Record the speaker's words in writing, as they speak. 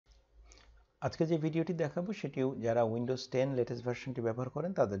আজকে যে ভিডিওটি দেখাবো সেটিও যারা উইন্ডোজ 10 লেটেস্ট ভার্সনটি ব্যবহার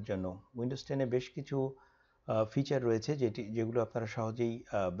করেন তাদের জন্য। উইন্ডোজ 10 এ বেশ কিছু ফিচার রয়েছে যেগুলো আপনারা সহজেই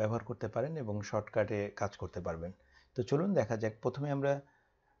ব্যবহার করতে পারেন এবং শর্টকাটে কাজ করতে পারবেন। তো চলুন দেখা যাক। প্রথমে আমরা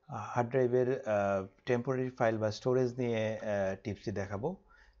হার্ড ড্রাইভের টেম্পোরারি ফাইল বা স্টোরেজ নিয়ে টিপসটি দেখাবো,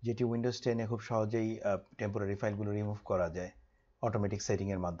 যেটি উইন্ডোজ 10 এ খুব সহজেই টেম্পোরারি ফাইলগুলো রিমুভ করা যায় অটোমেটিক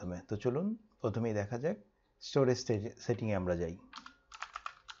সেটিংয়ের মাধ্যমে। তো চলুন প্রথমেই দেখা যাক। স্টোরেজ সেটিংয়ে আমরা যাই।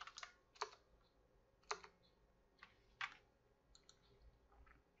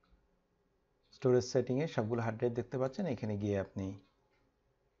 স্টোরেজ সেটিংয়ে সবগুলো হার্ড ড্রাইভ দেখতে পাচ্ছেন। এখানে গিয়ে আপনি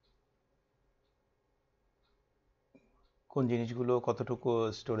কোন জিনিসগুলো কতটুকু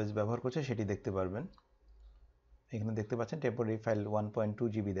স্টোরেজ ব্যবহার করছে সেটি দেখতে পারবেন। এখানে দেখতে পাচ্ছেন টেম্পোরারি ফাইল 1.2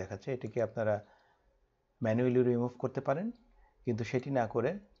 জিবি দেখাচ্ছে। এটিকে আপনারা ম্যানুয়ালি রিমুভ করতে পারেন, কিন্তু সেটি না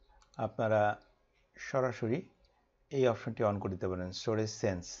করে আপনারা সরাসরি এই অপশনটি অন করে দিতে পারেন, স্টোরেজ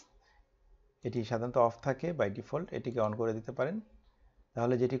সেন্স। এটি সাধারণত অফ থাকে বাই ডিফল্ট, এটিকে অন করে দিতে পারেন।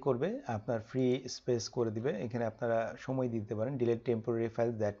 তাহলে যেটি করবে আপনার ফ্রি স্পেস করে দিবে। এখানে আপনারা সময় দিতে পারেন, delete temporary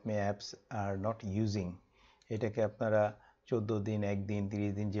file that may apps are not using. এটাকে আপনারা 14 দিন, 1 দিন,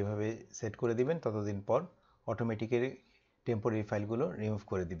 30 দিন যেভাবে সেট করে দিবেন, ততদিন পর অটোমেটিক্যালি টেম্পোরারি ফাইলগুলো রিমুভ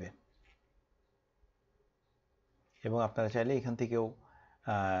করে দিবে। এবং আপনারা চাইলে এখান থেকেও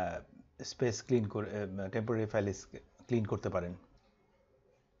স্পেস ক্লিন করে টেম্পোরারি ফাইল ক্লিন করতে পারেন।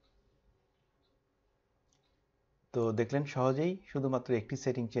 তো দেখলেন সহজেই শুধুমাত্র একটি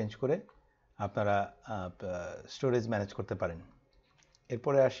সেটিং চেঞ্জ করে আপনারা স্টোরেজ ম্যানেজ করতে পারেন।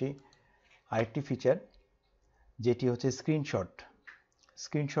 এরপরে আসি আরেকটি ফিচার, যেটি হচ্ছে স্ক্রিনশট।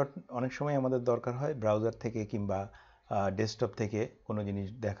 স্ক্রিনশট অনেক সময় আমাদের দরকার হয় ব্রাউজার থেকে কিংবা ডেস্কটপ থেকে কোনো জিনিস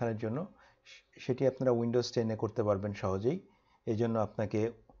দেখানোর জন্য। সেটি আপনারা উইন্ডোজ 10 এ করতে পারবেন সহজেই। এই জন্য আপনাকে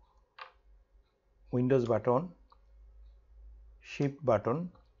উইন্ডোজ বাটন, শিফট বাটন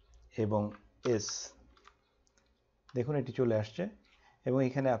এবং এস, দেখুন এটি চলে আসছে। এবং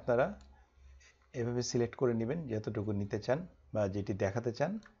এখানে আপনারা এভাবে সিলেক্ট করে নেবেন যতটুকু নিতে চান বা যেটি দেখাতে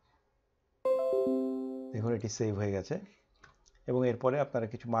চান। দেখুন এটি সেভ হয়ে গেছে। এবং এরপরে আপনারা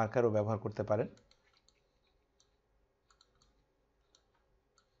কিছু মার্কারও ব্যবহার করতে পারেন।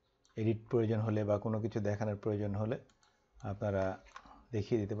 এডিট প্রয়োজন হলে বা কোনো কিছু দেখানোর প্রয়োজন হলে আপনারা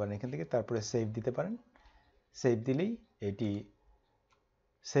দেখিয়ে দিতে পারেন এখান থেকে। তারপরে সেভ দিতে পারেন। সেভ দিলেই এটি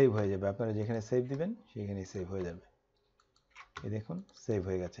সেভ হয়ে যাবে। আপনারা যেখানে সেভ দিবেন সেখানেই সেভ হয়ে যাবে। এই দেখুন সেভ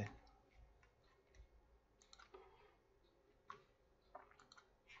হয়ে গেছে।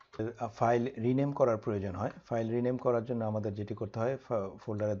 ফাইল রিনেম করার প্রয়োজন হয়। ফাইল রিনেম করার জন্য আমাদের যেটি করতে হয়,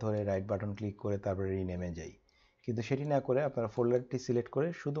 ফোল্ডারে ধরে রাইট বাটন ক্লিক করে তারপরে রিনেমে যাই। কিন্তু সেটি না করে আপনারা ফোল্ডারটি সিলেক্ট করে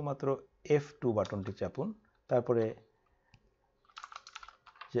শুধুমাত্র F2 বাটনটি চাপুন। তারপরে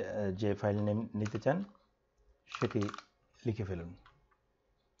যে ফাইল নেম নিতে চান সেটি লিখে ফেলুন।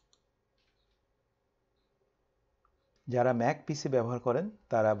 যারা ম্যাক পিসি ব্যবহার করেন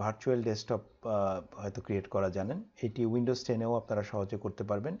তারা ভার্চুয়াল ডেস্কটপ হয়তো ক্রিয়েট করা জানেন। এটি উইন্ডোজ 10 এও আপনারা সহজে করতে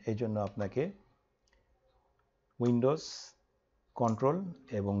পারবেন। এই জন্য আপনাকে উইন্ডোজ কন্ট্রোল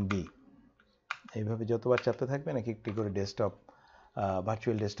এবং ডি এইভাবে যতবার চাপতে থাকবেন এক একটি করে ডেস্কটপ,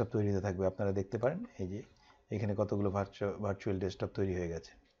 ভার্চুয়াল ডেস্কটপ তৈরি হতে থাকবে। আপনারা দেখতে পারেন এই যে এখানে কতগুলো ভার্চুয়াল ডেস্কটপ তৈরি হয়ে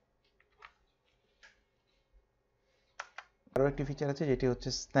গেছে। আরও একটি ফিচার আছে যেটি হচ্ছে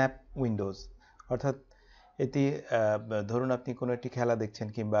স্ন্যাপ উইন্ডোজ। অর্থাৎ এটি ধরুন আপনি কোনো একটি খেলা দেখছেন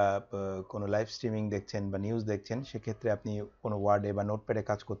কিংবা কোনো লাইভ স্ট্রিমিং দেখছেন বা নিউজ দেখছেন, সেক্ষেত্রে আপনি কোনো ওয়ার্ডে বা নোটপ্যাডে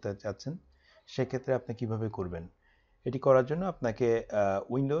কাজ করতে চাচ্ছেন, সেক্ষেত্রে আপনি কিভাবে করবেন? এটি করার জন্য আপনাকে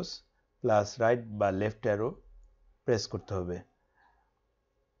উইন্ডোজ প্লাস রাইট বা লেফট অ্যারো প্রেস করতে হবে।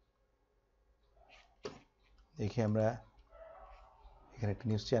 দেখি আমরা এখানে একটা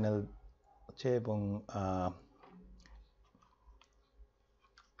নিউজ চ্যানেল হচ্ছে এবং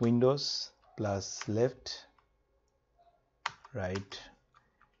উইন্ডোজ প্লাস লেফট রাইট,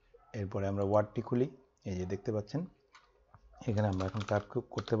 এরপরে আমরা ওয়ার্ডটি খুলি। এই যে দেখতে পাচ্ছেন এখানে আমরা এখন কাজ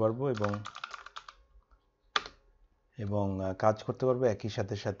করতে পারবো এবং কাজ করতে পারবো একই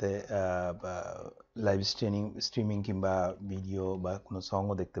সাথে সাথে লাইভ স্ট্রিমিং কিংবা ভিডিও বা কোনো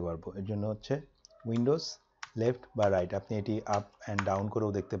সংও দেখতে পারবো। এর জন্য হচ্ছে উইন্ডোজ লেফট বা রাইট। আপনি এটি আপ অ্যান্ড ডাউন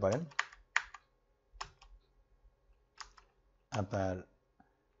করেও দেখতে পারেন, আপনার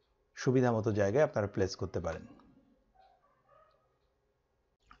সুবিধা মতো জায়গায় আপনারা প্লেস করতে পারেন।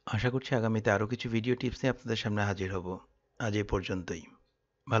 আশা করছি আগামীতে আরও কিছু ভিডিও টিপস নিয়ে আপনাদের সামনে হাজির হব। আজ এই পর্যন্তই।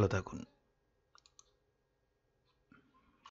 ভালো থাকুন।